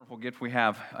wonderful gift we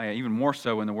have, even more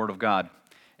so in the Word of God.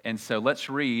 And so let's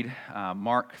read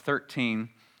Mark 13,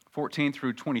 14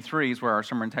 through 23 is where our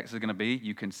sermon text is going to be.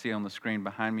 You can see on the screen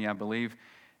behind me, I believe.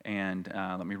 And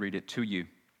let me read it to you.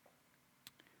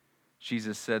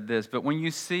 Jesus said this, "But when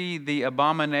you see the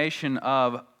abomination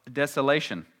of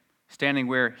desolation standing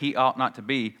where he ought not to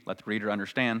be," let the reader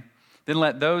understand, "then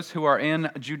let those who are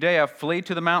in Judea flee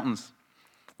to the mountains.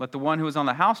 Let the one who is on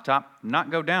the housetop not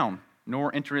go down,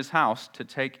 nor enter his house to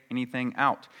take anything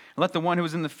out. And let the one who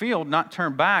is in the field not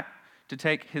turn back to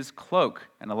take his cloak.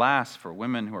 And alas, for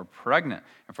women who are pregnant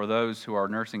and for those who are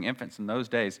nursing infants in those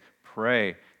days,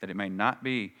 pray that it may not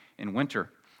be in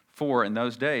winter. For in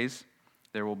those days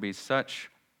there will be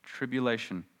such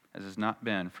tribulation as has not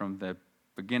been from the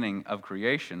beginning of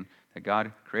creation that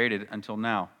God created until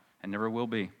now, and never will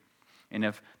be. And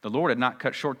if the Lord had not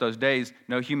cut short those days,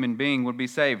 no human being would be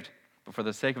saved. But for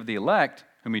the sake of the elect,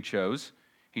 whom he chose,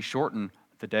 he shortened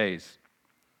the days.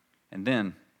 And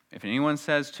then, if anyone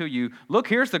says to you, 'Look,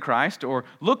 here's the Christ,' or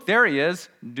 'Look, there he is,'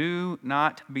 do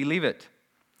not believe it.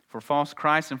 For false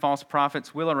Christs and false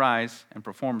prophets will arise and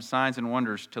perform signs and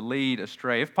wonders to lead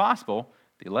astray, if possible,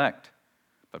 the elect.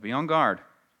 But be on guard.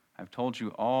 I've told you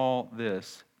all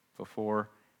this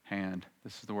beforehand."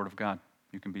 This is the word of God.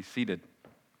 You can be seated.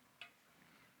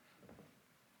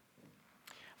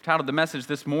 I've titled the message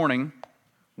this morning,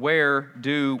 "Where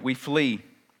Do We Flee?"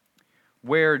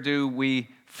 Where do we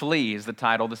flee is the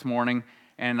title this morning,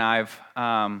 and I've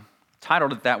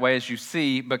titled it that way, as you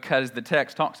see, because the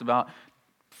text talks about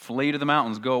flee to the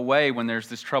mountains, go away when there's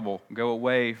this trouble, go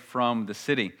away from the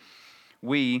city.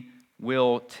 We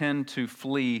will tend to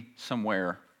flee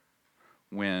somewhere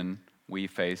when we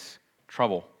face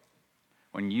trouble.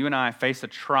 When you and I face a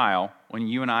trial, when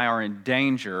you and I are in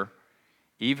danger,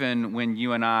 even when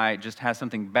you and I just have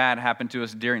something bad happen to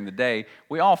us during the day,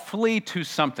 we all flee to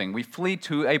something. We flee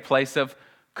to a place of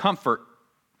comfort.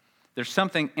 There's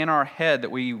something in our head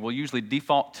that we will usually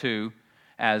default to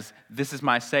as, this is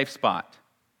my safe spot.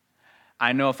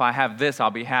 I know if I have this,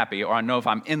 I'll be happy, or I know if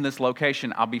I'm in this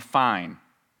location, I'll be fine.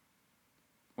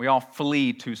 We all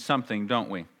flee to something,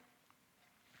 don't we?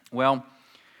 Well,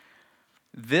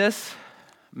 this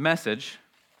message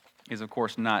is, of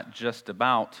course, not just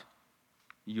about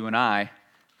you and I,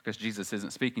 because Jesus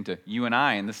isn't speaking to you and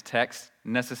I in this text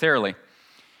necessarily.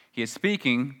 He is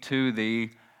speaking to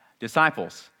the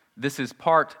disciples. This is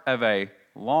part of a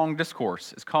long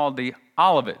discourse. It's called the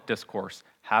Olivet Discourse.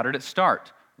 How did it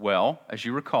start? Well, as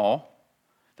you recall,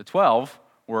 the 12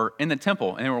 were in the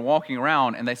temple and they were walking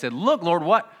around and they said, "Look, Lord,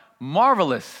 what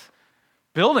marvelous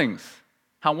buildings.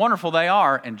 How wonderful they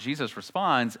are." And Jesus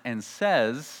responds and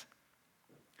says,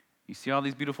 "You see all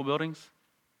these beautiful buildings?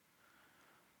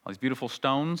 All these beautiful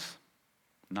stones?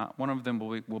 Not one of them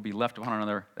will be left upon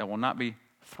another that will not be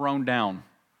thrown down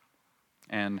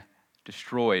and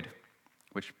destroyed,"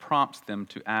 which prompts them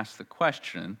to ask the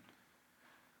question,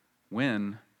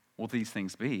 when will these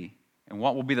things be? And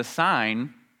what will be the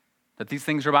sign that these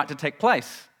things are about to take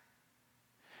place?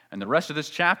 And the rest of this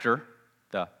chapter,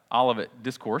 the Olivet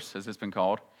Discourse, as it's been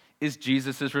called, is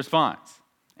Jesus' response.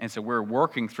 And so we're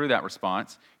working through that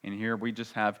response, and here we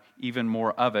just have even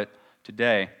more of it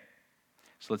today.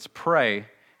 So let's pray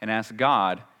and ask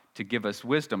God to give us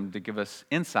wisdom, to give us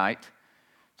insight,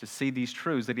 to see these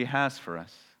truths that He has for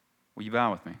us. Will you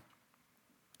bow with me?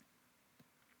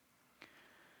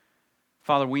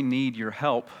 Father, we need your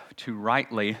help to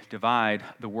rightly divide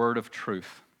the word of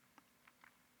truth,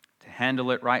 to handle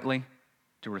it rightly,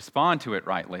 to respond to it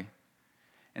rightly.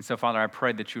 And so, Father, I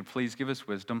pray that you would please give us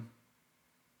wisdom.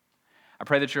 I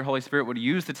pray that your Holy Spirit would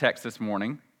use the text this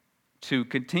morning to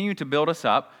continue to build us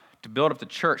up, to build up the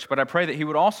church, but I pray that he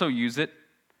would also use it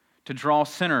to draw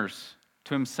sinners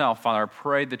to himself. Father, I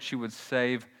pray that you would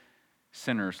save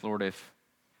sinners. Lord, if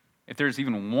there's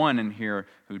even one in here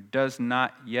who does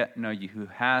not yet know you, who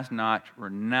has not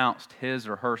renounced his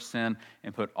or her sin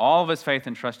and put all of his faith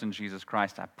and trust in Jesus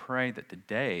Christ, I pray that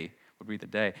today would be the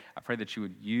day. I pray that you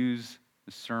would use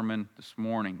the sermon this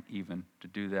morning even to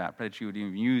do that. I pray that you would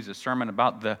even use a sermon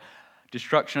about the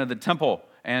destruction of the temple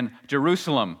and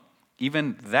Jerusalem,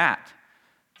 even that,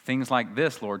 things like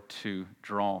this, Lord, to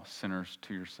draw sinners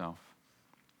to yourself.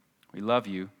 We love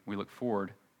you. We look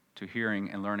forward to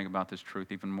hearing and learning about this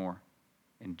truth even more.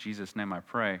 In Jesus' name I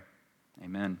pray,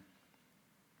 amen.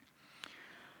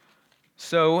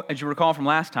 So, as you recall from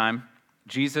last time,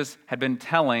 Jesus had been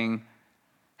telling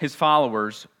his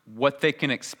followers what they can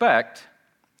expect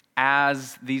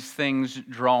as these things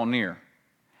draw near.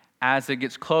 as it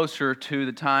gets closer to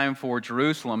the time for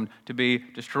Jerusalem to be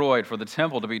destroyed, for the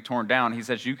temple to be torn down, he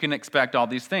says, you can expect all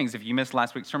these things. If you missed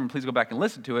last week's sermon, please go back and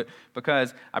listen to it,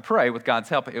 because I pray with God's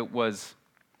help it was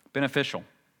beneficial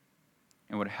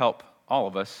and would help all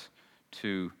of us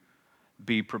to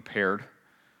be prepared.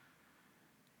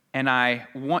 And I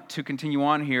want to continue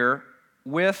on here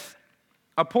with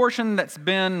a portion that's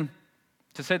been,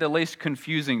 to say the least,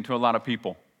 confusing to a lot of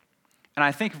people. And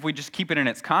I think if we just keep it in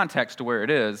its context to where it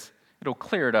is, it'll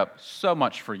clear it up so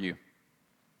much for you.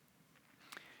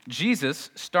 Jesus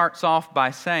starts off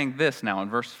by saying this now in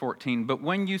verse 14, but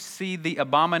when you see the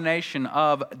abomination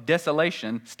of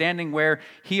desolation standing where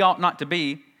he ought not to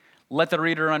be, let the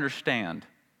reader understand.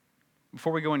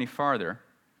 Before we go any farther,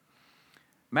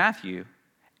 Matthew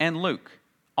and Luke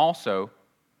also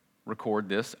record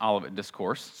this Olivet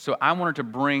Discourse. So I wanted to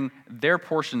bring their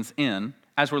portions in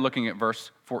as we're looking at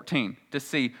verse 14 to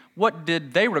see what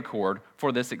did they record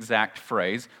for this exact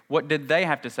phrase. What did they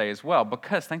have to say as well?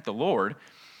 Because, thank the Lord,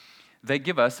 they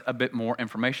give us a bit more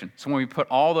information. So when we put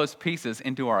all those pieces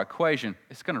into our equation,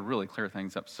 it's going to really clear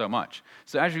things up so much.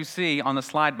 So as you see on the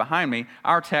slide behind me,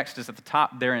 our text is at the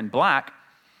top there in black.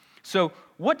 So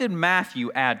what did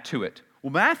Matthew add to it?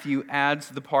 Well, Matthew adds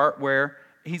the part where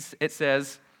it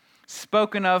says,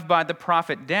 spoken of by the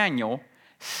prophet Daniel,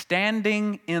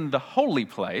 standing in the holy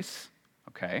place.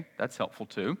 Okay, that's helpful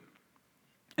too.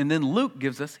 And then Luke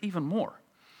gives us even more.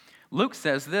 Luke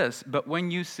says this, but when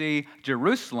you see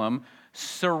Jerusalem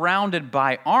surrounded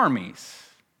by armies,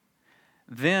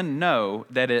 then know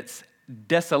that its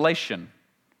desolation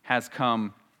has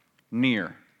come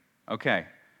near. Okay,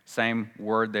 same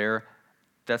word there,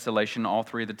 desolation. All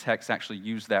three of the texts actually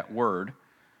use that word.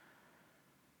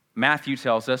 Matthew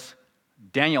tells us,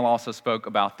 Daniel also spoke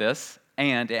about this,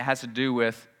 and it has to do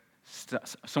with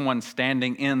someone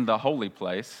standing in the holy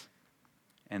place.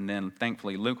 And then,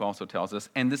 thankfully, Luke also tells us,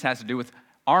 and this has to do with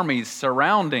armies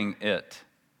surrounding it,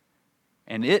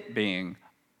 and it being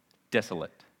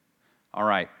desolate. All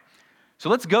right, so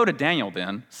let's go to Daniel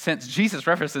then. Since Jesus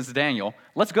references Daniel,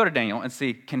 let's go to Daniel and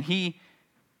see, can he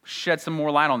shed some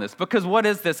more light on this? Because what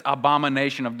is this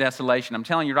abomination of desolation? I'm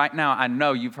telling you right now, I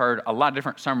know you've heard a lot of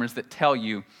different sermons that tell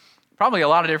you probably a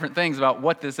lot of different things about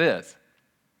what this is.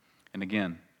 And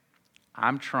again,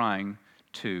 I'm trying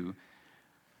to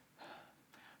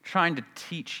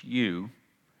teach you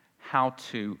how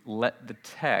to let the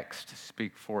text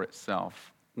speak for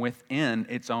itself within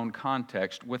its own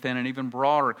context, within an even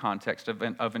broader context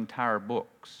of entire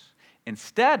books,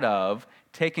 instead of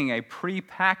taking a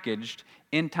prepackaged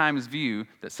end times view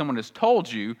that someone has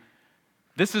told you,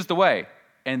 this is the way,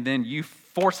 and then you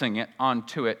forcing it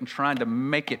onto it and trying to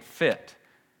make it fit.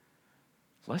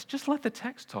 Let's just let the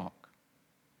text talk.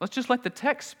 Let's just let the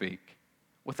text speak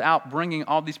without bringing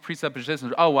all these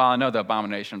presuppositions. Oh, well, I know the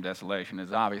abomination of desolation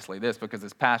is obviously this because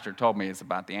this pastor told me it's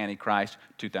about the Antichrist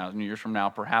 2,000 years from now.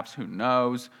 Perhaps, who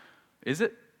knows? Is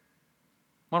it?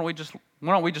 Why don't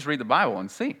we just read the Bible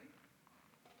and see?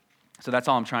 So that's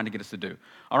all I'm trying to get us to do.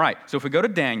 All right, so if we go to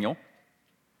Daniel,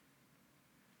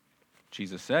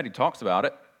 Jesus said, he talks about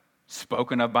it,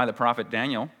 spoken of by the prophet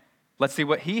Daniel. Let's see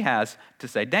what he has to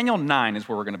say. Daniel 9 is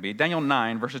where we're going to be. Daniel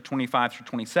 9, verses 25 through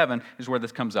 27 is where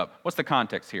this comes up. What's the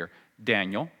context here?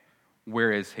 Daniel,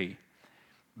 where is he?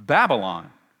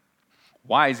 Babylon.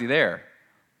 Why is he there?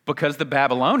 Because the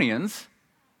Babylonians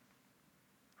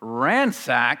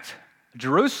ransacked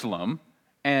Jerusalem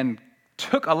and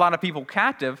took a lot of people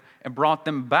captive and brought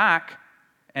them back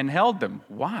and held them.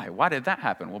 Why? Why did that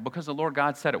happen? Well, because the Lord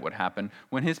God said it would happen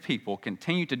when his people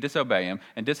continued to disobey him.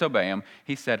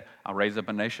 He said, I'll raise up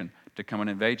a nation to come and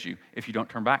invade you if you don't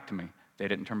turn back to me. They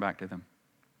didn't turn back to them.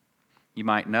 You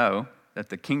might know that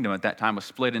the kingdom at that time was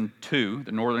split in two,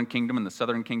 the northern kingdom and the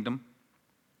southern kingdom.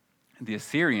 The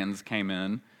Assyrians came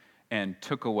in and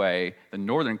took away the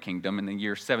northern kingdom in the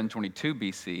year 722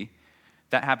 BC.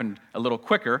 That happened a little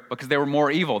quicker because they were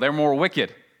more evil, they were more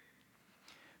wicked.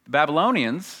 The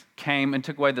Babylonians came and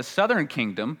took away the southern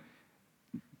kingdom.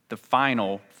 The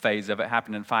final phase of it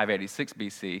happened in 586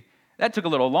 BC. That took a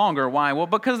little longer. Why? Well,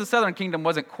 because the southern kingdom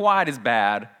wasn't quite as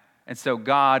bad, and so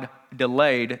God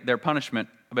delayed their punishment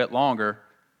a bit longer,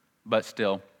 but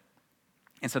still.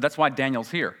 And so that's why Daniel's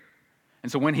here.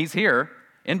 And so when he's here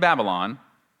in Babylon,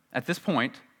 at this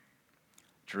point,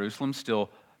 Jerusalem's still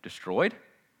destroyed.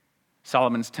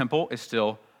 Solomon's temple is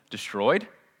still destroyed.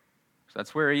 So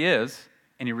that's where he is.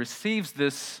 And he receives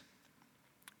this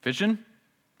vision,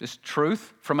 this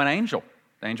truth from an angel.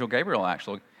 The angel Gabriel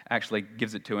actually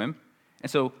gives it to him.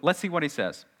 And so let's see what he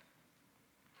says.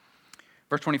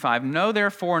 Verse 25, know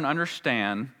therefore and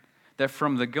understand that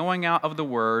from the going out of the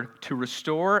word to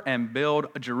restore and build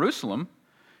Jerusalem,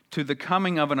 to the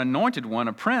coming of an anointed one,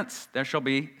 a prince, there shall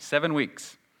be 7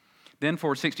 weeks. Then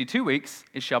for 62 weeks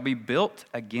it shall be built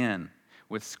again,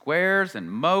 with squares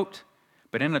and moat,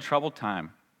 but in a troubled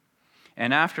time.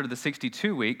 And after the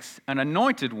 62 weeks, an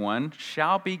anointed one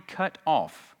shall be cut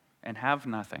off and have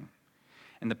nothing.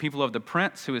 And the people of the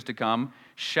prince who is to come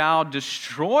shall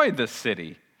destroy the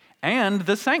city and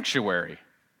the sanctuary.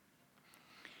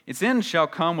 Its end shall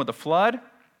come with a flood,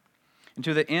 and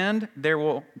to the end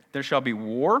there shall be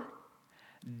war.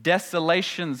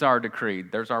 Desolations are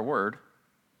decreed. There's our word.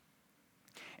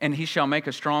 And he shall make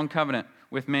a strong covenant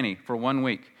with many for 1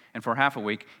 week, and for half a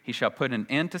week he shall put an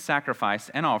end to sacrifice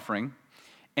and offering.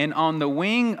 And on the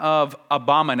wing of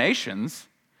abominations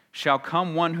shall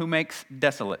come one who makes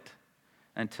desolate,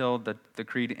 until the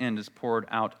decreed end is poured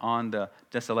out on the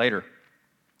desolator.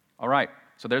 All right,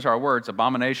 so there's our words: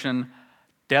 abomination,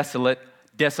 desolate,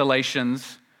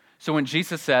 desolations. So when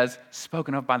Jesus says,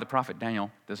 spoken of by the prophet Daniel,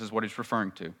 this is what he's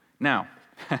referring to. Now,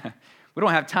 we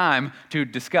don't have time to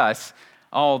discuss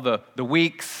all the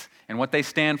weeks and what they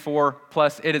stand for,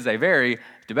 plus it is a very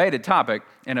debated topic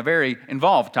and a very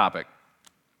involved topic.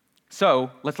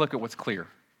 So let's look at what's clear.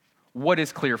 What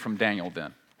is clear from Daniel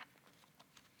then?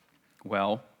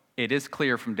 Well, it is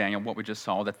clear from Daniel, what we just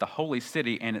saw, that the holy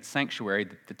city and its sanctuary,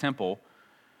 the temple,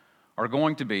 are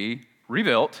going to be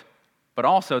rebuilt, but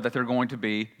also that they're going to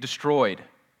be destroyed.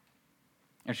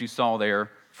 As you saw there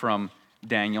from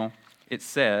Daniel, it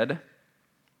said,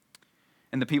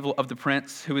 and the people of the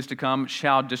prince who is to come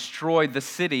shall destroy the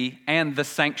city and the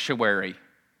sanctuary.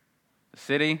 The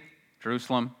city,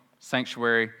 Jerusalem,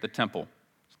 sanctuary, the temple.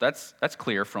 So that's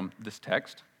clear from this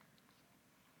text.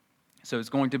 So it's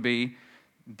going to be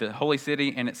the holy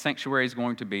city and its sanctuary is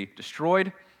going to be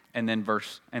destroyed. And then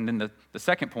the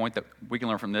second point that we can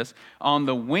learn from this, on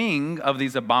the wing of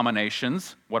these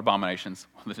abominations, what abominations?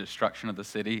 Well, the destruction of the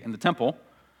city and the temple,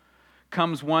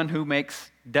 comes one who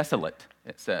makes desolate,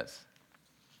 it says.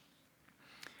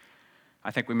 I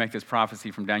think we make this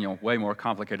prophecy from Daniel way more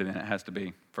complicated than it has to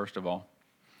be, first of all.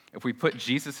 If we put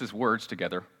Jesus' words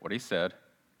together, what he said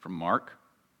from Mark,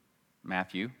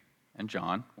 Matthew, and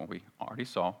John, what we already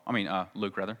saw,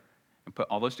 Luke rather, and put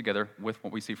all those together with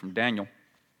what we see from Daniel,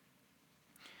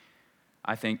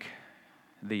 I think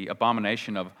the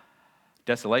abomination of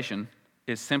desolation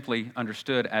is simply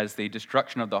understood as the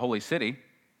destruction of the holy city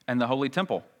and the holy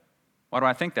temple. Why do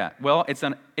I think that? Well, it's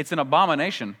an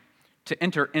abomination to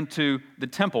enter into the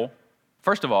temple,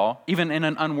 first of all, even in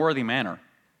an unworthy manner.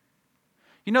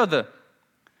 You know, the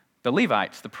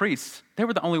Levites, the priests, they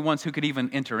were the only ones who could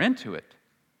even enter into it.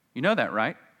 You know that,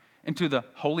 right? Into the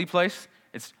holy place.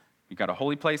 You got a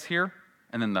holy place here,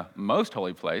 and then the most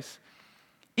holy place.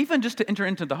 Even just to enter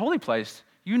into the holy place,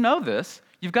 you know this,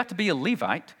 you've got to be a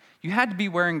Levite. You had to be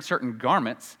wearing certain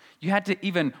garments. You had to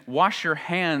even wash your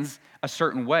hands a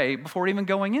certain way before even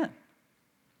going in.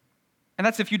 And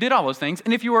that's if you did all those things,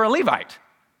 and if you were a Levite.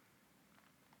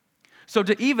 So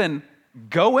to even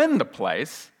go in the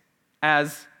place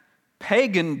as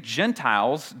pagan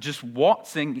Gentiles just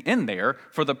waltzing in there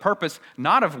for the purpose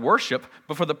not of worship,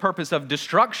 but for the purpose of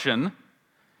destruction,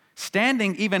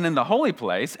 standing even in the holy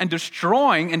place and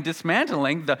destroying and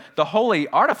dismantling the holy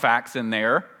artifacts in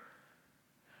there,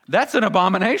 that's an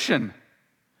abomination.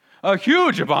 A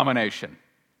huge abomination.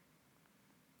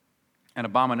 An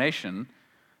abomination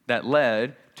that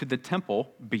led to the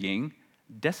temple being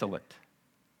desolate.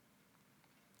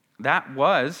 That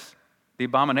was the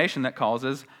abomination that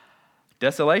causes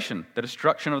desolation, the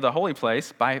destruction of the holy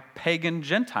place by pagan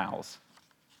Gentiles.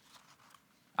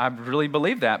 I really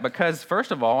believe that because,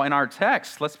 first of all, in our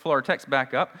text, let's pull our text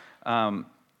back up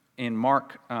in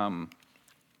Mark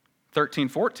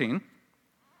 13:14.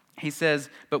 He says,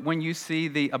 but when you see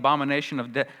the abomination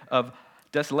of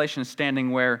desolation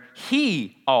standing where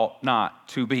he ought not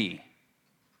to be,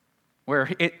 where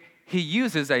he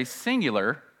uses a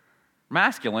singular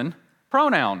masculine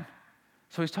pronoun.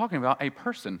 So he's talking about a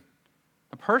person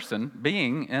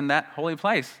being in that holy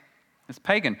place. It's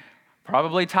pagan,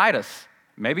 probably Titus,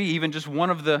 maybe even just one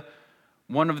of the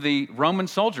Roman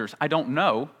soldiers. I don't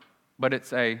know, but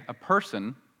it's a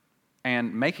person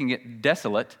and making it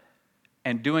desolate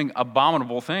and doing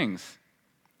abominable things.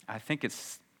 I think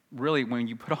it's really, when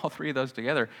you put all three of those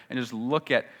together and just look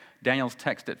at Daniel's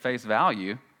text at face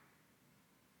value,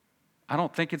 I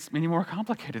don't think it's any more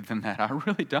complicated than that. I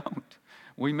really don't.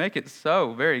 We make it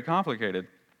so very complicated.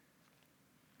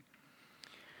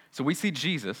 So we see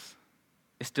Jesus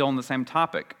is still on the same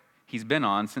topic he's been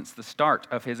on since the start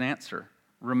of his answer.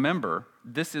 Remember,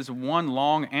 this is one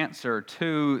long answer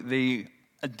to the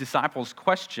disciples'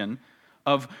 question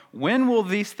of when will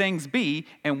these things be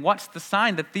and what's the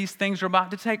sign that these things are about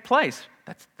to take place?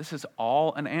 This is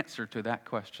all an answer to that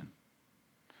question.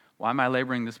 Why am I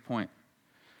laboring this point?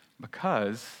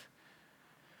 Because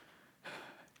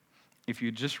if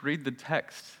you just read the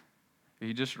text, if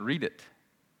you just read it,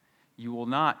 you will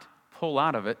not pull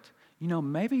out of it,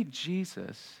 maybe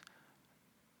Jesus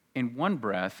in one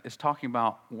breath is talking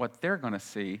about what they're going to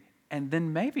see, and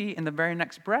then maybe in the very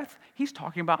next breath, he's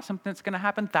talking about something that's going to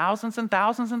happen thousands and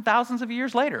thousands and thousands of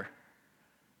years later.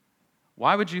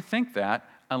 Why would you think that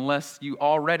unless you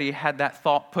already had that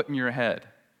thought put in your head?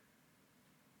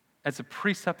 It's a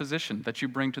presupposition that you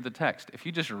bring to the text. If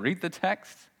you just read the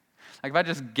text, like if I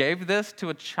just gave this to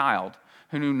a child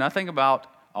who knew nothing about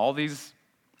all these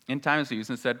end times views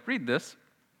and said, read this,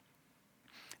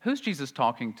 who's Jesus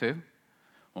talking to?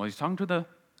 Well, he's talking to the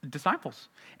disciples.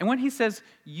 And when he says,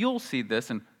 you'll see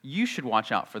this and you should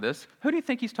watch out for this, who do you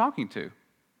think he's talking to?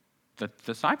 The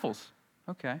disciples.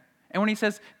 Okay. And when he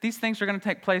says, these things are going to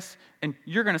take place and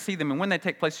you're going to see them, and when they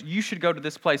take place, you should go to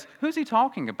this place, who's he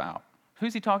talking about?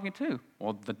 Who's he talking to?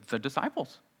 Well, the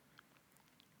disciples.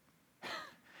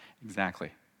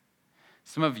 Exactly.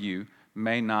 Some of you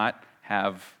may not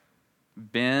have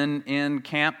been in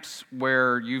camps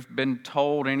where you've been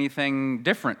told anything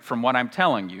different from what I'm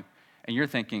telling you, and you're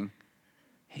thinking,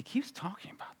 he keeps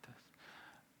talking about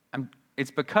this.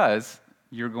 It's because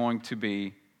you're going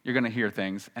to hear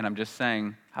things, and I'm just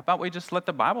saying, how about we just let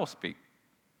the Bible speak?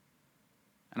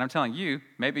 And I'm telling you,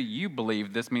 maybe you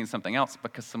believe this means something else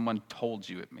because someone told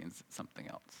you it means something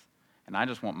else. And I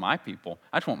just want my people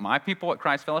at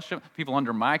Christ Fellowship, people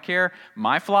under my care,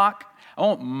 my flock. I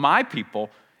want my people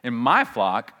in my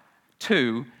flock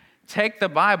to take the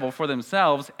Bible for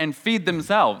themselves and feed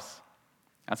themselves.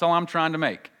 That's all I'm trying to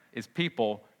make, is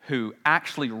people who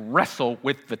actually wrestle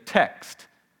with the text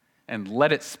and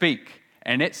let it speak.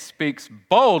 And it speaks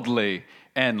boldly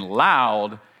and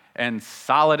loud and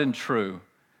solid and true.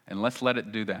 And let's let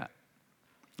it do that.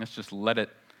 Let's just let it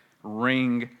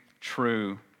ring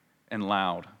true and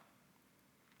loud.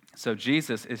 So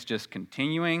Jesus is just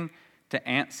continuing to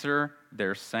answer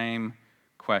their same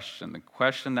question. The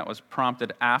question that was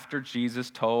prompted after Jesus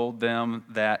told them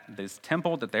that this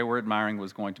temple that they were admiring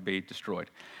was going to be destroyed.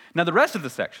 Now the rest of the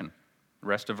section, the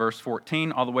rest of verse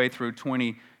 14 all the way through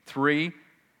 23,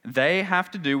 they have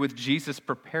to do with Jesus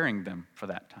preparing them for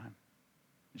that time.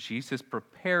 Jesus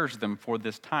prepares them for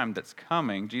this time that's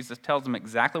coming. Jesus tells them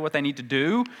exactly what they need to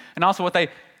do and also what they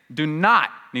do not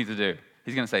need to do.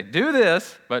 He's going to say, do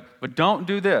this, but don't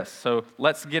do this. So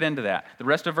let's get into that. The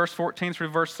rest of verse 14 through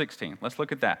verse 16. Let's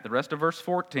look at that. The rest of verse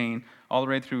 14 all the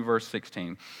way through verse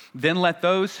 16. Then let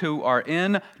those who are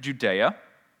in Judea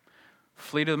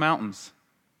flee to the mountains.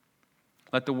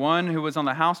 Let the one who was on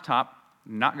the housetop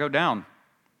not go down,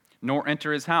 nor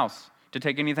enter his house to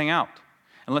take anything out.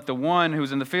 And let the one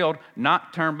who's in the field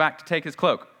not turn back to take his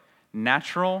cloak.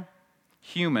 Natural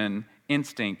human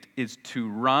instinct is to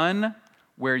run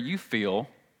where you feel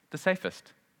the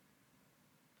safest.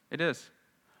 It is.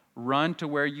 Run to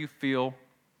where you feel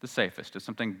the safest. If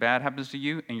something bad happens to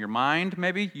you in your mind,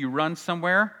 maybe you run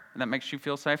somewhere and that makes you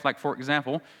feel safe. Like, for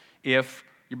example, if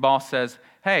your boss says,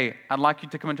 hey, I'd like you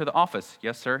to come into the office.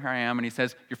 Yes, sir, here I am. And he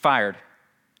says, you're fired.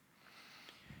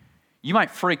 You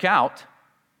might freak out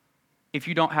if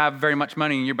you don't have very much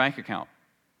money in your bank account.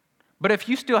 But if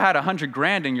you still had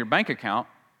 $100,000 in your bank account,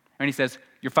 and he says,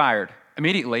 you're fired,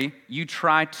 immediately you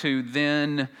try to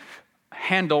then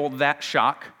handle that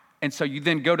shock, and so you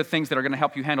then go to things that are going to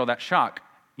help you handle that shock.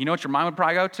 You know what your mind would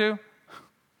probably go to?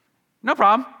 No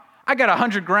problem. I got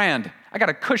 $100,000. I got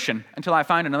a cushion until I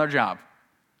find another job.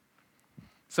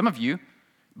 Some of you,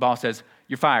 boss says,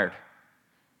 you're fired.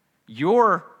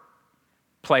 Your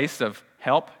place of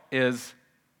help is,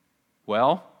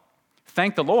 well,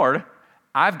 thank the Lord,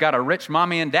 I've got a rich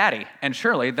mommy and daddy, and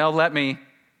surely they'll let me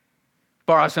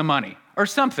borrow some money or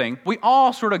something. We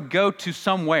all sort of go to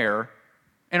somewhere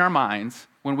in our minds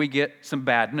when we get some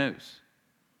bad news.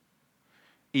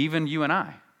 Even you and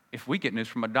I, if we get news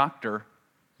from a doctor,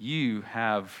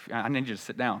 I need you to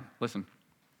sit down. Listen,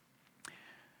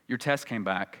 your test came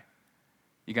back.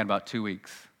 You got about 2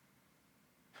 weeks.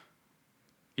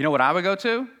 You know what I would go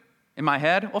to in my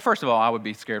head? Well, first of all, I would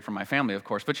be scared for my family, of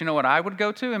course. But you know what I would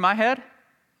go to in my head?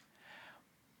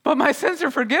 But my sins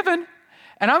are forgiven,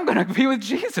 and I'm going to be with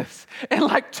Jesus in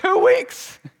like 2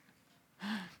 weeks.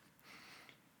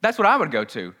 That's what I would go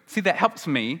to. See, that helps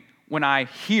me when I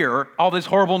hear all this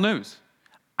horrible news.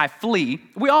 I flee.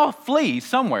 We all flee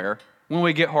somewhere when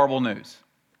we get horrible news.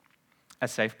 A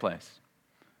safe place.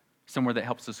 Somewhere that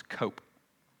helps us cope.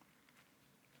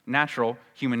 natural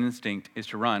human instinct is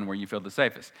to run where you feel the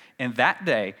safest. And that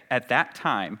day, at that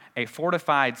time, a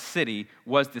fortified city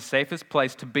was the safest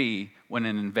place to be when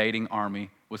an invading army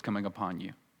was coming upon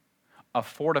you. A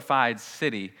fortified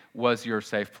city was your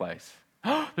safe place.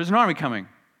 There's an army coming.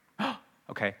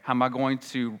 Okay, how am I going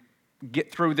to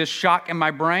get through this shock in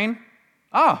my brain?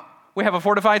 We have a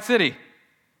fortified city.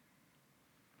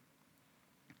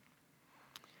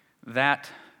 That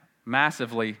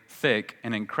massively thick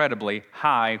and incredibly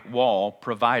high wall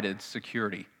provided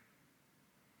security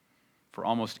for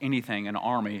almost anything an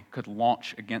army could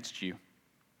launch against you.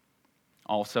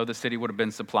 Also, the city would have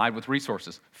been supplied with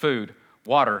resources, food,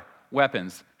 water,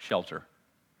 weapons, shelter.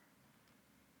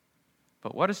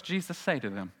 But what does Jesus say to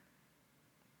them?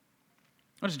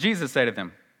 What does Jesus say to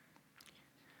them?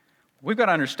 We've got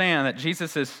to understand that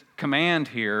Jesus' command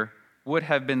here would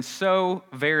have been so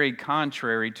very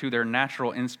contrary to their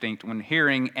natural instinct when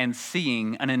hearing and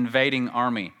seeing an invading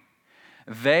army.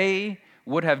 They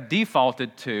would have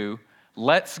defaulted to,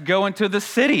 let's go into the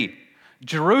city.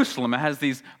 Jerusalem has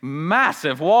these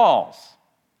massive walls.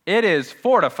 It is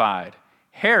fortified.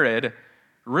 Herod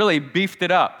really beefed it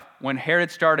up. When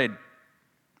Herod started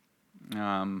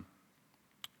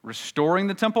restoring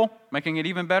the temple, making it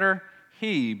even better,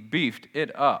 he beefed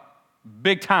it up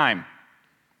big time.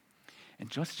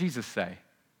 And what's Jesus say?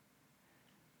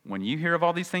 When you hear of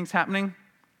all these things happening,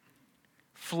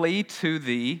 flee to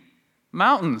the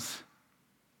mountains.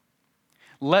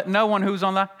 Let no one who's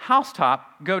on the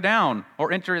housetop go down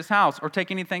or enter his house or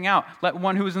take anything out. Let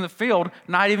one who is in the field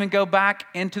not even go back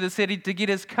into the city to get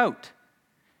his coat.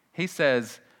 He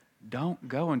says, don't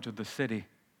go into the city.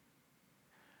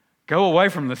 Go away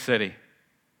from the city.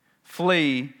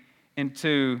 Flee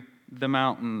into the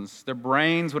mountains. Their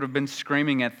brains would have been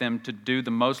screaming at them to do the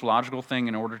most logical thing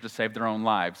in order to save their own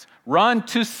lives. Run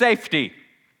to safety.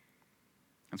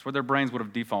 That's where their brains would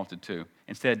have defaulted to.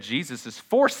 Instead, Jesus is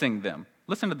forcing them.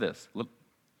 Listen to this.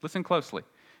 Listen closely.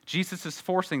 Jesus is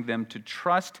forcing them to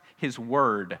trust his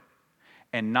word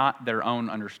and not their own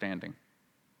understanding.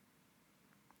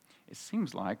 It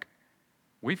seems like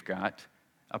we've got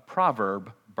a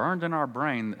proverb burned in our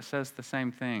brain that says the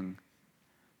same thing.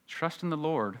 Trust in the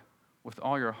Lord with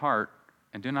all your heart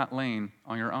and do not lean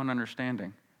on your own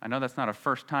understanding. I know that's not a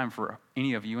first time for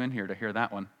any of you in here to hear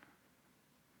that one.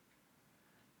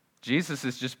 Jesus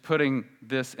is just putting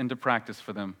this into practice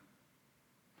for them.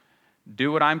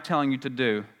 Do what I'm telling you to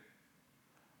do,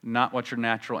 not what your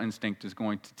natural instinct is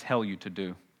going to tell you to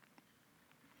do.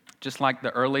 Just like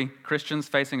the early Christians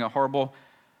facing a horrible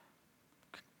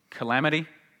calamity,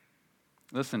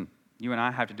 listen, you and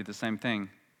I have to do the same thing,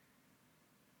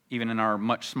 even in our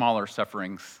much smaller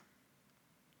sufferings.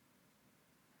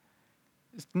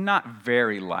 It's not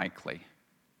very likely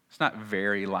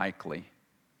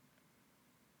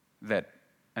that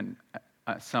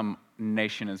some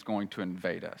nation is going to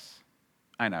invade us.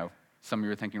 I know, some of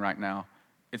you are thinking right now,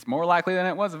 it's more likely than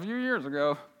it was a few years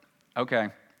ago. Okay,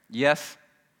 yes,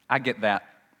 I get that.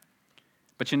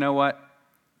 But you know what?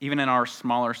 Even in our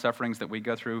smaller sufferings that we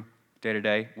go through day to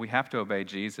day, we have to obey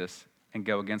Jesus and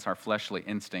go against our fleshly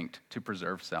instinct to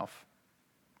preserve self.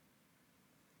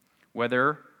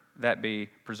 Whether that be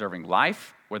preserving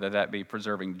life, whether that be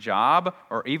preserving job,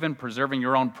 or even preserving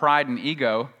your own pride and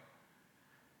ego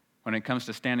when it comes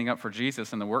to standing up for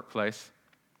Jesus in the workplace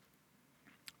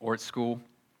or at school,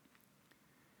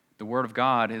 the Word of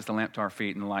God is the lamp to our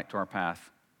feet and the light to our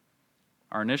path.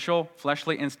 Our initial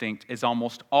fleshly instinct is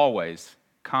almost always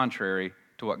contrary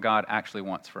to what God actually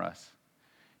wants for us.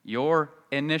 Your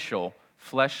initial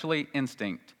fleshly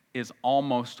instinct is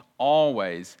almost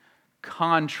always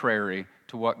contrary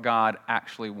to what God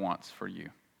actually wants for you.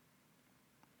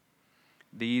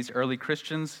 These early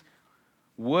Christians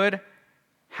would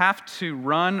have to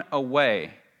run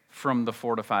away from the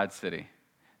fortified city.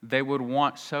 They would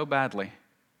want so badly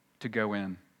to go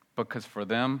in because for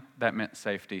them that meant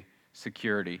safety,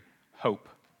 security, hope.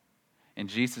 And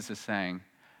Jesus is saying,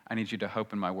 I need you to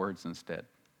hope in my words instead.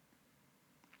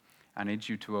 I need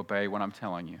you to obey what I'm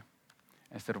telling you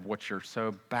instead of what you're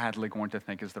so badly going to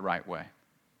think is the right way.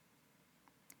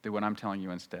 Do what I'm telling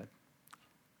you instead.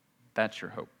 That's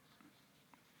your hope.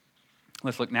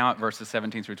 Let's look now at verses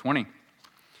 17 through 20.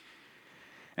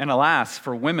 And alas,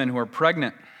 for women who are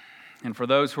pregnant and for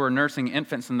those who are nursing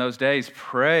infants in those days,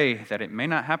 pray that it may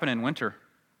not happen in winter.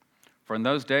 For in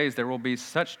those days there will be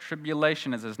such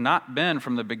tribulation as has not been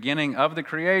from the beginning of the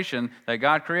creation that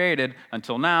God created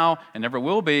until now and never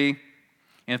will be.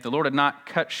 And if the Lord had not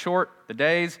cut short the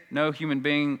days, no human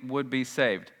being would be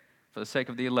saved. For the sake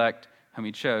of the elect whom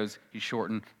he chose, he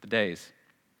shortened the days.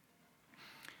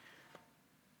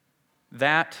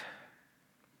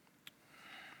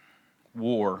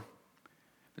 war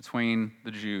between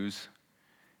the Jews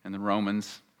and the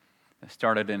Romans that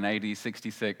started in AD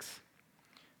 66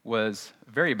 was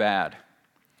very bad.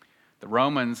 The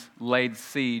Romans laid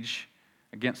siege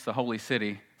against the holy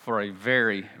city for a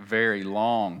very, very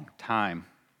long time.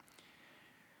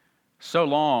 So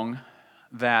long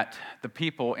that the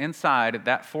people inside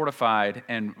that fortified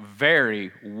and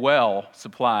very well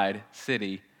supplied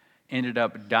city ended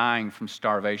up dying from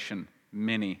starvation.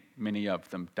 Many, many of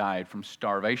them died from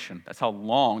starvation. That's how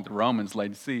long the Romans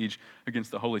laid siege against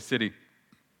the holy city.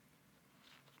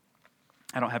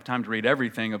 I don't have time to read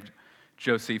everything of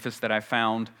Josephus that I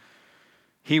found.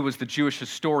 He was the Jewish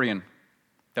historian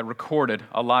that recorded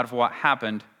a lot of what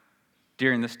happened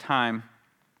during this time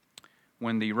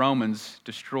when the Romans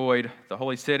destroyed the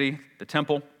holy city, the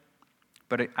temple.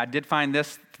 But I did find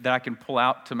this that I can pull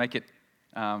out to make it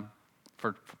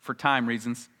for time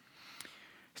reasons.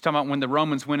 He's talking about when the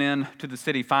Romans went into the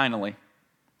city finally,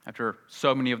 after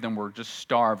so many of them were just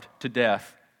starved to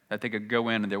death, that they could go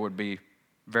in and there would be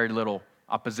very little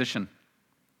opposition.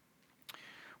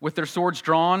 With their swords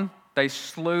drawn, they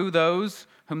slew those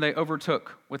whom they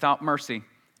overtook without mercy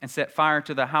and set fire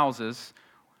to the houses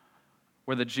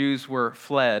where the Jews were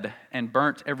fled and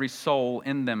burnt every soul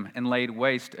in them and laid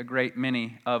waste a great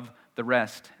many of the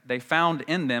rest. They found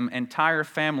in them entire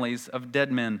families of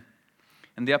dead men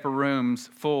and the upper rooms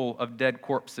full of dead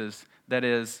corpses, that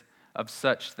is, of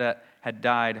such that had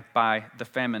died by the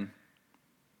famine.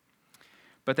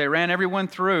 But they ran everyone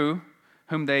through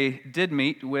whom they did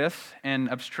meet with, and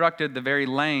obstructed the very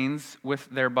lanes with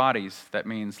their bodies. That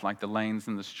means like the lanes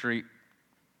in the street.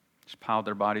 Just piled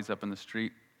their bodies up in the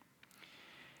street.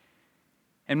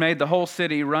 And made the whole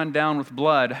city run down with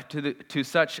blood to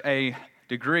such a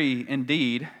degree,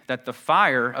 indeed, that the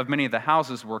fire of many of the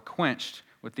houses were quenched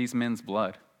with these men's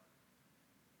blood.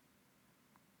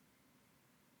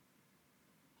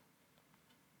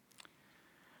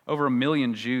 Over 1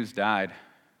 million Jews died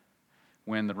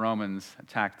when the Romans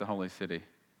attacked the holy city.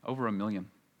 Over 1 million.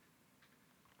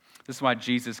 This is why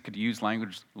Jesus could use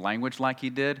language like he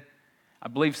did. I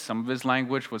believe some of his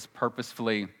language was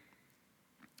purposefully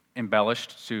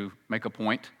embellished to make a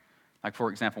point. Like, for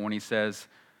example, when he says,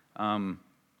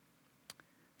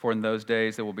 for in those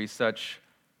days there will be such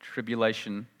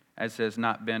tribulation as has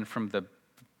not been from the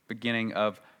beginning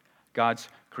of God's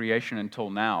creation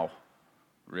until now.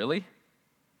 Really?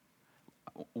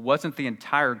 Wasn't the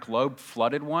entire globe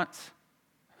flooded once?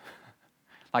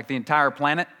 Like the entire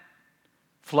planet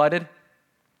flooded?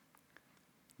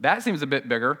 That seems a bit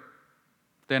bigger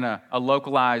than a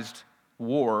localized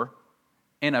war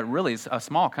in a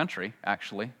small country,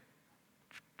 actually.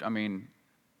 I mean,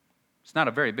 it's not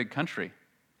a very big country,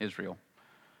 Israel.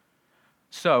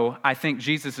 So I think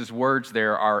Jesus' words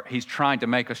there he's trying to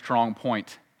make a strong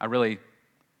point.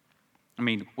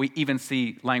 We even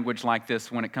see language like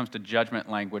this when it comes to judgment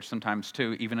language sometimes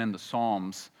too, even in the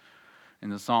Psalms. In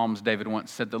the Psalms, David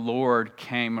once said, the Lord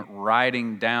came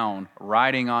riding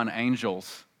on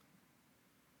angels.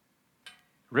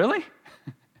 Really?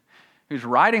 He's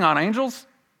riding on angels?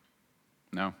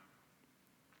 No.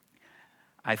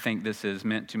 I think this is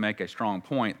meant to make a strong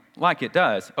point, like it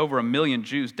does. Over 1 million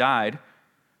Jews died.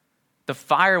 The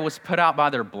fire was put out by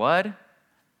their blood.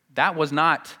 That was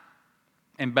not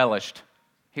embellished.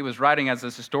 He was writing as a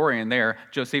historian there,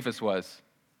 Josephus was.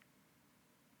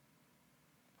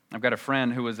 I've got a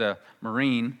friend who was a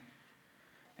Marine,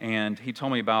 and he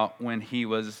told me about when he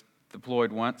was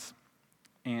deployed once,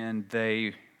 and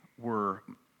they were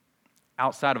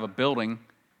outside of a building,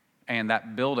 and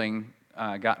that building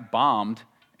got bombed,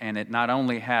 and it not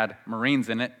only had Marines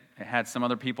in it, it had some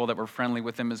other people that were friendly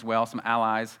with him as well, some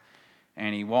allies,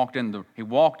 and he walked in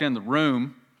the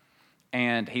room,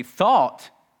 and he thought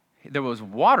there was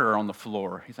water on the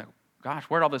floor. He's like, gosh,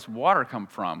 where'd all this water come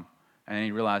from? And then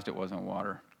he realized it wasn't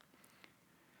water.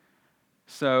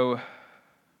 So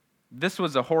this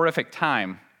was a horrific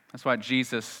time. That's why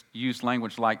Jesus used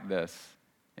language like this.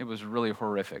 It was really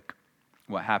horrific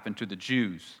what happened to the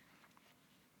Jews.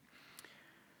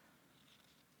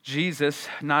 Jesus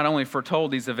not only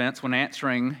foretold these events when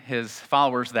answering his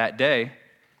followers that day,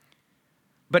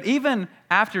 but even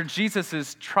after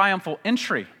Jesus' triumphal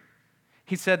entry,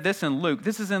 he said this in Luke.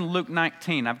 This is in Luke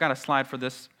 19. I've got a slide for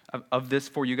this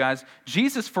for you guys.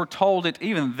 Jesus foretold it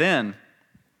even then.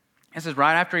 This is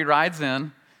right after he rides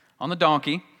in on the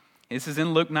donkey. This is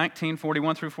in Luke 19,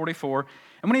 41 through 44.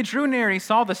 And when he drew near, he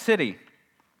saw the city.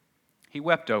 He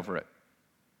wept over it,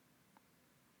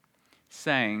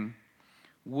 saying,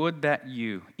 would that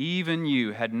you, even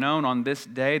you, had known on this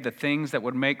day the things that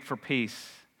would make for peace.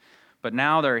 But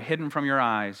now they're hidden from your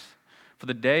eyes. For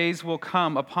the days will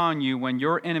come upon you when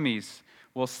your enemies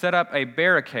will set up a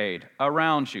barricade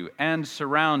around you and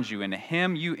surround you and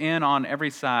hem you in on every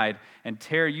side and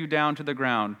tear you down to the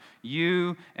ground,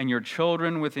 you and your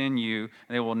children within you.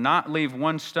 And they will not leave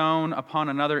one stone upon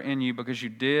another in you, because you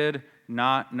did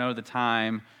not know the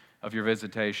time of your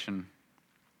visitation.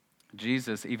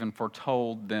 Jesus even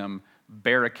foretold them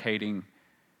barricading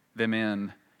them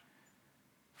in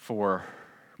for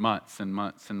months and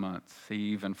months and months. He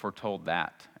even foretold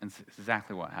that. And it's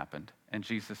exactly what happened. And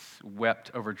Jesus wept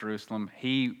over Jerusalem.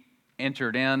 He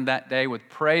entered in that day with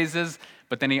praises,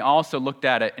 but then he also looked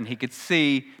at it and he could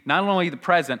see not only the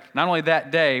present, not only that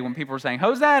day when people were saying,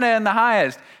 Hosanna in the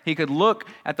highest, he could look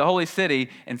at the holy city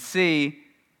and see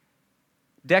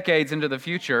decades into the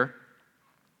future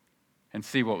and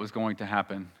see what was going to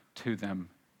happen to them.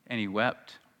 And he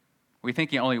wept. We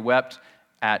think he only wept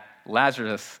at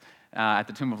Lazarus, at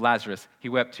the tomb of Lazarus. He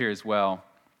wept here as well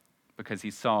because he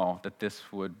saw that this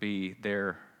would be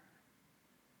their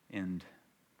end.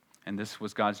 And this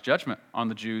was God's judgment on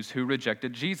the Jews who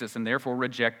rejected Jesus and therefore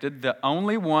rejected the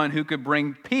only one who could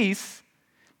bring peace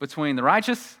between the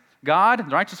righteous God,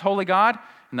 the righteous holy God,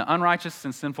 and the unrighteous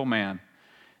and sinful man.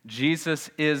 Jesus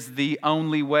is the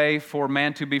only way for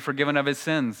man to be forgiven of his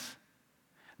sins.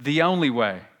 The only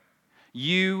way.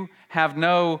 You have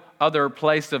no other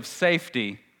place of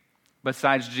safety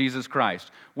besides Jesus Christ.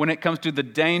 When it comes to the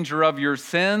danger of your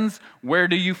sins, where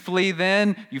do you flee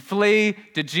then? You flee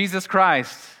to Jesus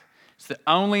Christ. It's the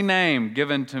only name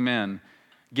given to men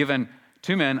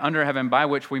under heaven by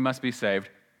which we must be saved.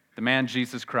 The man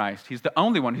Jesus Christ. He's the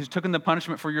only one who's taken the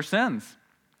punishment for your sins.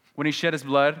 When he shed his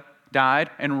blood, died,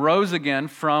 and rose again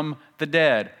from the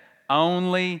dead.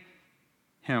 Only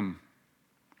him.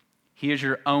 He is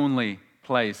your only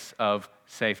place of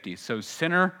safety. So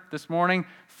sinner this morning,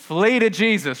 flee to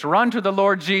Jesus. Run to the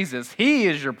Lord Jesus. He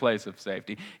is your place of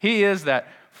safety. He is that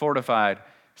fortified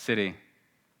city.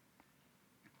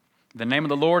 The name of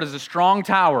the Lord is a strong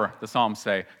tower, the Psalms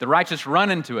say. The righteous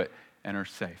run into it and are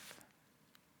safe.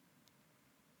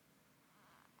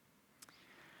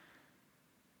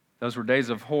 Those were days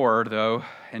of horror, though,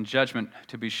 and judgment,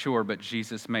 to be sure, but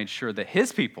Jesus made sure that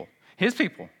his people,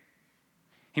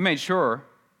 he made sure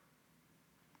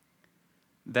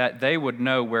that they would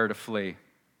know where to flee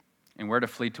and where to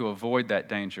flee to avoid that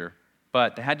danger.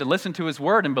 But they had to listen to his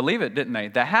word and believe it, didn't they?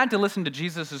 They had to listen to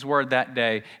Jesus' word that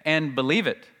day and believe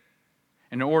it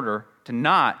in order to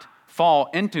not fall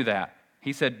into that.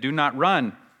 He said, do not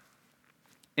run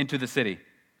into the city.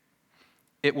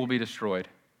 It will be destroyed.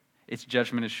 Its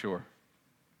judgment is sure.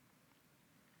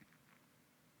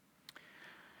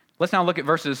 Let's now look at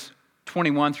verses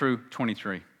 21 through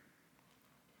 23.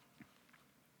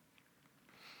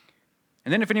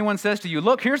 And then if anyone says to you,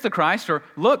 look, here's the Christ, or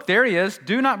look, there he is,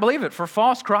 do not believe it, for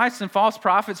false Christs and false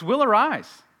prophets will arise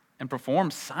and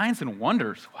perform signs and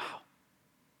wonders.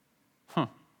 Wow.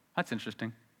 That's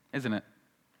interesting, isn't it?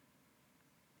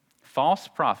 False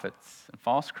prophets and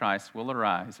false Christs will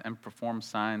arise and perform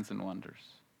signs and wonders.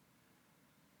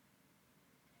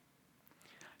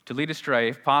 To lead astray,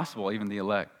 if possible, even the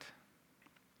elect.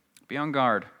 Be on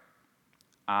guard.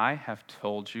 I have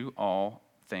told you all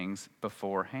things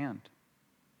beforehand.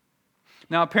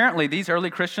 Now, apparently, these early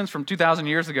Christians from 2,000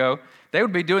 years ago, they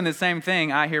would be doing the same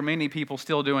thing I hear many people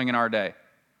still doing in our day.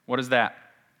 What is that?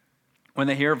 When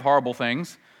they hear of horrible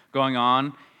things going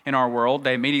on in our world,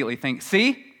 they immediately think,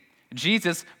 see,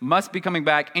 Jesus must be coming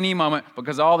back any moment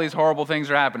because all these horrible things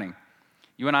are happening.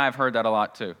 You and I have heard that a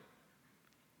lot too.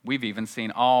 We've even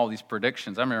seen all these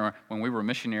predictions. I remember when we were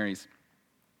missionaries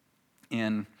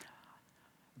in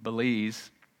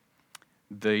Belize,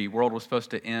 the world was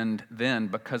supposed to end then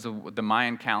because of the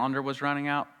Mayan calendar was running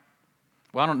out.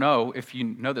 Well, I don't know if you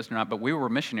know this or not, but we were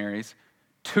missionaries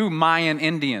to Mayan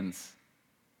Indians.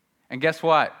 And guess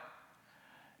what?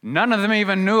 None of them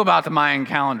even knew about the Mayan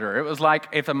calendar. It was like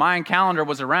if the Mayan calendar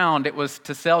was around, it was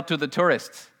to sell to the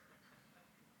tourists.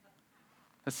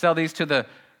 To sell these to the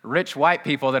rich white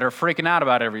people that are freaking out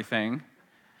about everything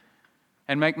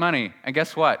and make money. And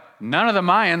guess what? None of the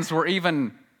Mayans were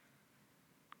even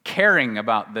caring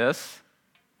about this.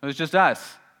 It was just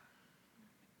us.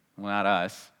 Well, not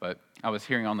us, but I was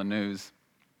hearing on the news.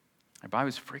 Everybody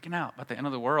was freaking out about the end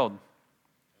of the world.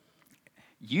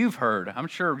 You've heard, I'm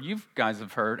sure you guys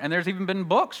have heard, and there's even been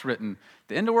books written.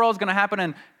 The end of the world is going to happen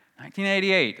in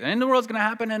 1988. The end of the world is going to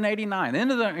happen in 89. The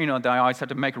end of the, I always have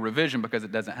to make a revision because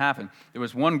it doesn't happen. There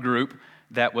was one group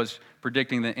that was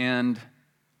predicting the end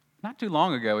not too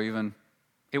long ago even.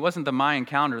 It wasn't the Mayan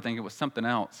calendar thing, it was something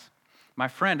else. My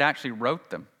friend actually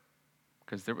wrote them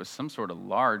because there was some sort of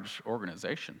large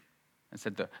organization and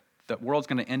said the world's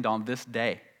going to end on this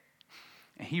day.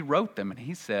 And he wrote them, and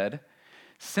he said,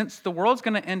 since the world's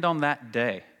going to end on that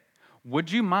day,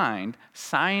 would you mind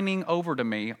signing over to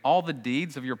me all the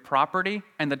deeds of your property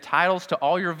and the titles to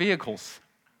all your vehicles?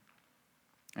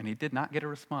 And he did not get a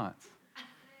response.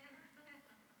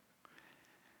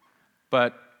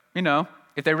 But,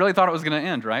 if they really thought it was going to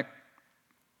end, right?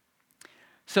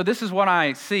 So this is what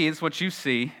I see, it's what you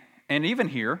see, and even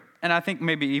here, and I think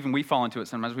maybe even we fall into it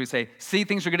sometimes. We say, see,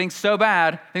 things are getting so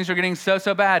bad. Things are getting so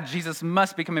bad. Jesus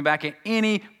must be coming back at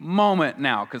any moment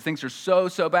now because things are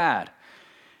so bad.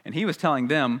 And he was telling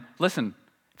them, listen,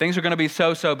 things are going to be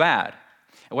so bad.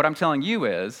 And what I'm telling you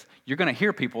is, you're going to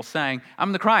hear people saying,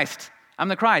 I'm the Christ,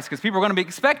 because people are going to be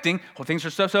expecting, well, things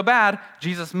are so bad.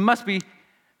 Jesus must be,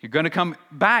 you're going to come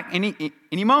back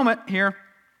any moment here.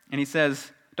 And he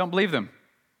says, don't believe them.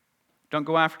 Don't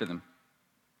go after them.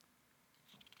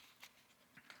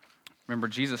 Remember,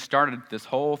 Jesus started this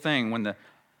whole thing when the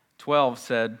 12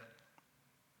 said,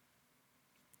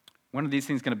 when are these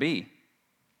things going to be?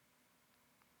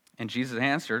 And Jesus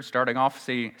answered, starting off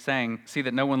saying, see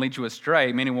that no one leads you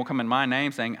astray. Many will come in my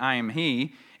name, saying, I am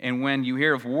he. And when you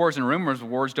hear of wars and rumors of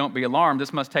wars, don't be alarmed.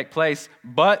 This must take place,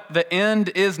 but the end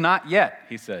is not yet,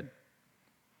 he said.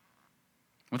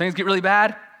 When things get really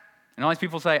bad, and all these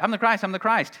people say, I'm the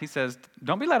Christ, he says,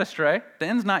 don't be led astray. The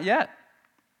end's not yet.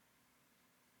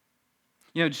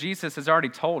 Jesus has already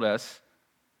told us,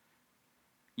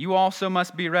 you also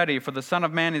must be ready, for the Son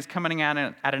of Man is coming at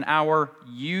an hour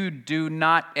you do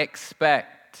not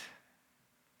expect.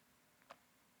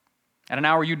 At an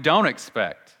hour you don't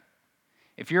expect.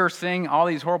 If you're seeing all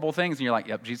these horrible things and you're like,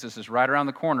 yep, Jesus is right around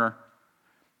the corner,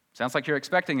 sounds like you're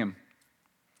expecting him.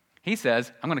 He says,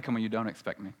 I'm going to come when you don't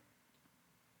expect me.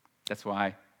 That's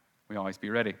why we always be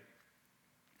ready.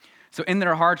 So in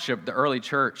their hardship, the early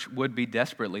church would be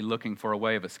desperately looking for a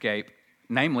way of escape,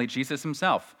 namely Jesus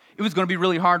himself. It was going to be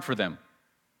really hard for them.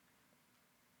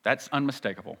 That's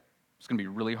unmistakable. It's going to be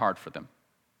really hard for them.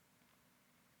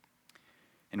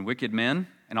 And wicked men,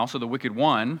 and also the wicked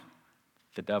one,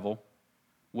 the devil,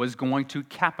 was going to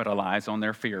capitalize on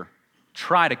their fear,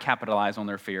 try to capitalize on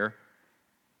their fear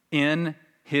in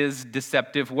his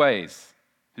deceptive ways.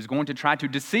 He's going to try to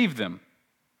deceive them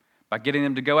by getting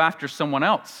them to go after someone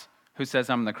else who says,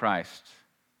 I'm the Christ.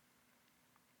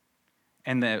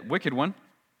 And the wicked one,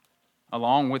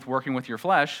 along with working with your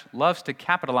flesh, loves to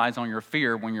capitalize on your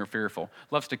fear when you're fearful,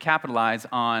 loves to capitalize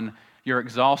on your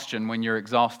exhaustion when you're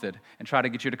exhausted, and try to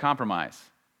get you to compromise.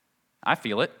 I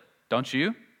feel it, don't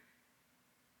you?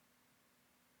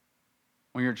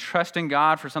 When you're trusting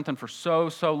God for something for so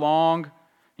long,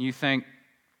 and you think,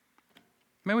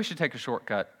 maybe we should take a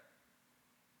shortcut.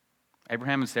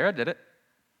 Abraham and Sarah did it.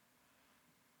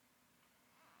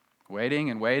 Waiting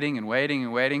and waiting and waiting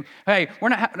and waiting. Hey, we're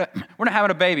not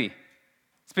having a baby.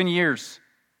 It's been years.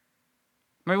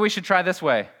 Maybe we should try this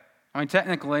way. I mean,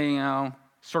 technically,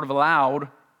 sort of allowed,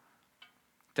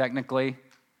 technically.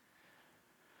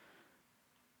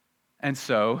 And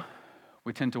so,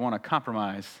 we tend to want to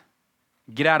compromise,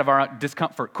 get out of our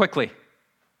discomfort quickly,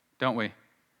 don't we?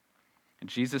 And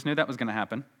Jesus knew that was going to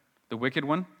happen. The wicked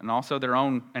one and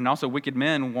also wicked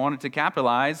men wanted to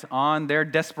capitalize on their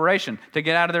desperation to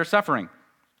get out of their suffering.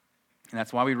 And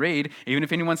that's why we read, even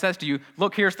if anyone says to you,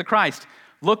 look, here's the Christ.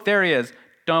 Look, there he is.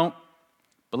 Don't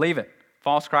believe it.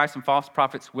 False Christs and false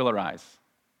prophets will arise.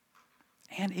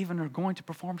 And even are going to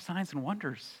perform signs and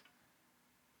wonders.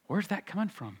 Where's that coming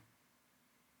from?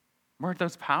 Where are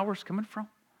those powers coming from?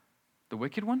 The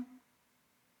wicked one?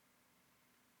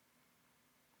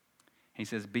 He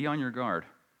says, be on your guard.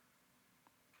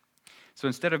 So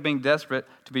instead of being desperate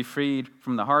to be freed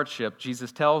from the hardship,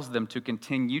 Jesus tells them to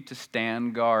continue to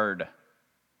stand guard.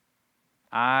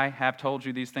 I have told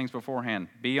you these things beforehand.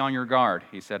 Be on your guard,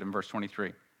 he said in verse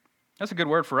 23. That's a good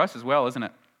word for us as well, isn't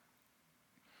it?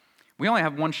 We only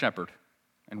have one shepherd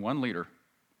and one leader.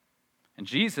 And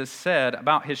Jesus said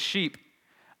about his sheep,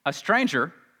 a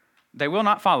stranger they will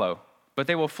not follow, but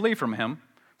they will flee from him,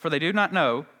 for they do not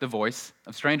know the voice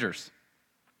of strangers.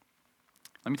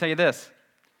 Let me tell you this.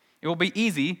 It will be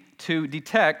easy to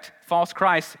detect false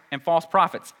Christs and false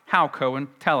prophets. How, Cohen?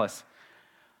 Tell us.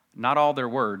 Not all their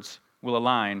words will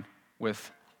align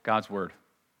with God's word.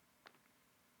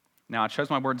 Now, I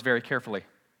chose my words very carefully.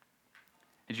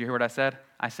 Did you hear what I said?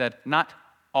 I said, not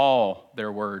all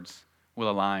their words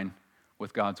will align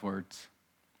with God's words.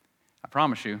 I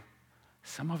promise you,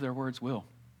 some of their words will.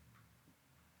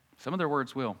 Some of their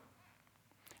words will.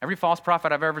 Every false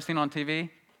prophet I've ever seen on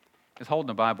TV is holding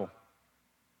a Bible.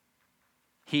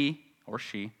 He or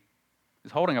she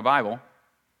is holding a Bible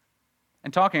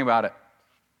and talking about it.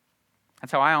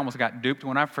 That's how I almost got duped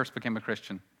when I first became a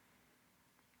Christian.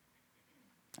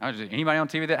 Anybody on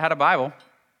TV that had a Bible?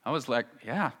 I was like,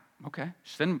 yeah, okay.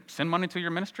 Send money to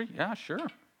your ministry? Yeah, sure.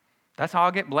 That's how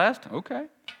I'll get blessed? Okay.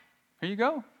 Here you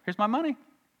go. Here's my money.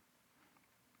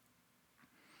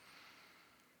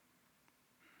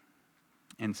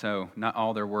 And so not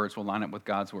all their words will line up with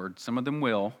God's word. Some of them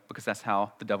will, because that's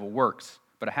how the devil works.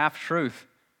 But a half-truth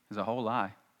is a whole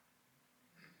lie.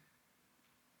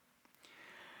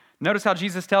 Notice how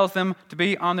Jesus tells them to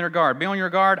be on their guard. Be on your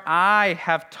guard. I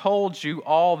have told you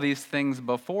all these things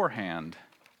beforehand.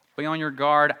 Be on your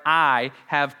guard. I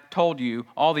have told you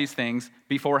all these things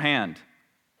beforehand.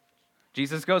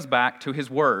 Jesus goes back to his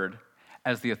word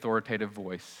as the authoritative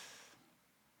voice.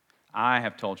 I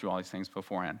have told you all these things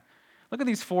beforehand. Look at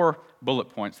these 4 bullet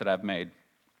points that I've made.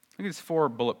 Look at these 4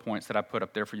 bullet points that I put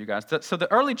up there for you guys. So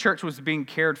the early church was being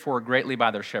cared for greatly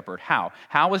by their shepherd. How?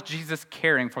 How was Jesus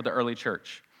caring for the early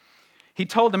church? He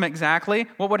told them exactly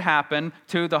what would happen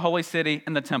to the holy city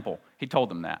and the temple. He told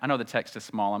them that. I know the text is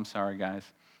small. I'm sorry, guys.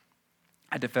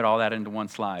 I had to fit all that into one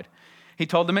slide. He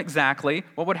told them exactly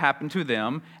what would happen to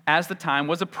them as the time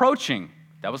was approaching.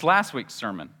 That was last week's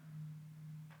sermon.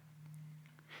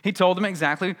 He told them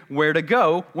exactly where to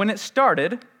go when it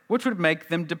started, which would make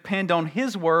them depend on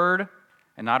his word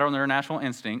and not on their natural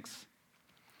instincts.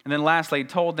 And then lastly, he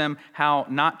told them how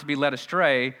not to be led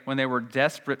astray when they were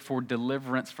desperate for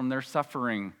deliverance from their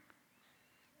suffering.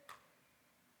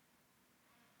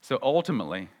 So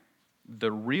ultimately,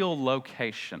 the real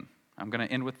location, I'm going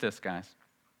to end with this, guys.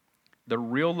 The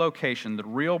real location, the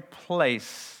real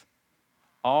place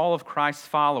all of Christ's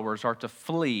followers are to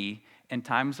flee in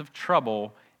times of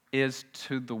trouble is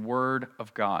to the Word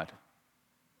of God.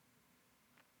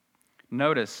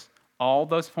 Notice, all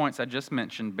those points I just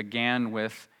mentioned began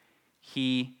with,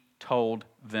 he told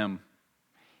them.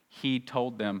 He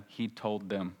told them. He told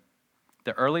them.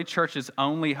 The early church's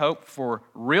only hope for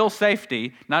real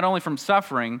safety, not only from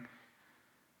suffering,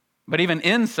 but even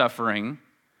in suffering,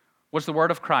 was the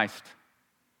word of Christ.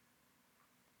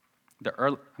 I'm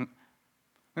going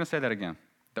to say that again.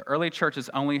 The early church's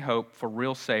only hope for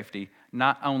real safety,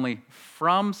 not only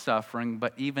from suffering,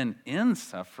 but even in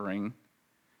suffering,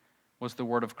 was the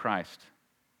word of Christ.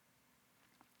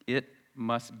 It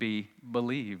must be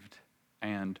believed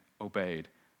and obeyed.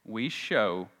 We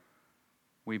show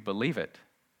we believe it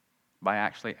by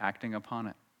actually acting upon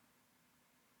it.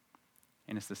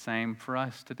 And it's the same for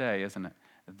us today, isn't it?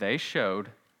 They showed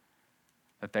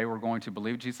that they were going to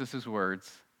believe Jesus'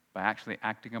 words by actually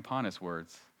acting upon his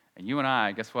words. And you and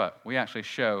I, guess what? We actually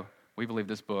show we believe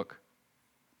this book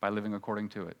by living according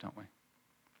to it, don't we?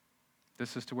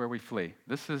 This is to where we flee.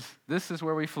 This is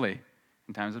where we flee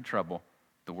in times of trouble.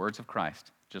 The words of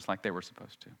Christ, just like they were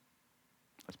supposed to.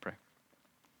 Let's pray.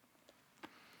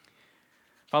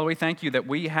 Father, we thank you that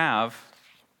we have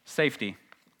safety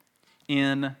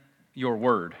in your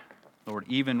word. Lord,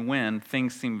 even when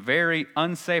things seem very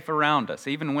unsafe around us,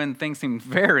 even when things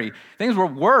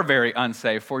were very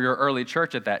unsafe for your early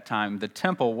church at that time. The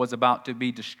temple was about to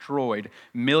be destroyed.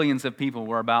 Millions of people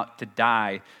were about to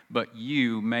die, but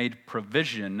you made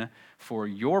provision for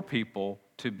your people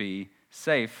to be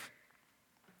safe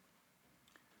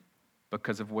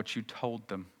because of what you told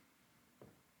them.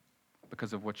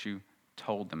 Because of what you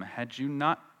told them. Had you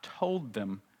not told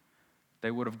them, they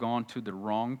would have gone to the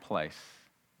wrong place.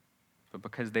 But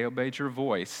because they obeyed your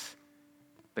voice,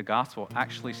 the gospel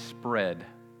actually spread.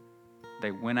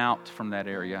 They went out from that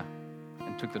area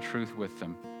and took the truth with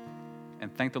them.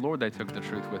 And thank the Lord they took the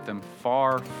truth with them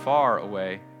far, far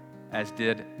away, as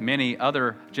did many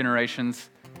other generations,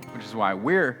 which is why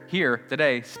we're here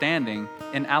today standing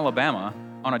in Alabama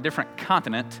on a different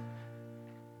continent,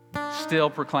 still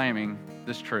proclaiming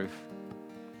this truth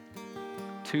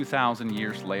 2,000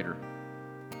 years later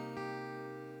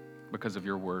because of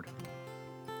your word.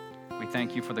 We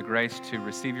thank you for the grace to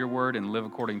receive your word and live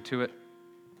according to it.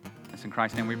 It's in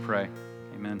Christ's name we pray.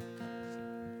 Amen.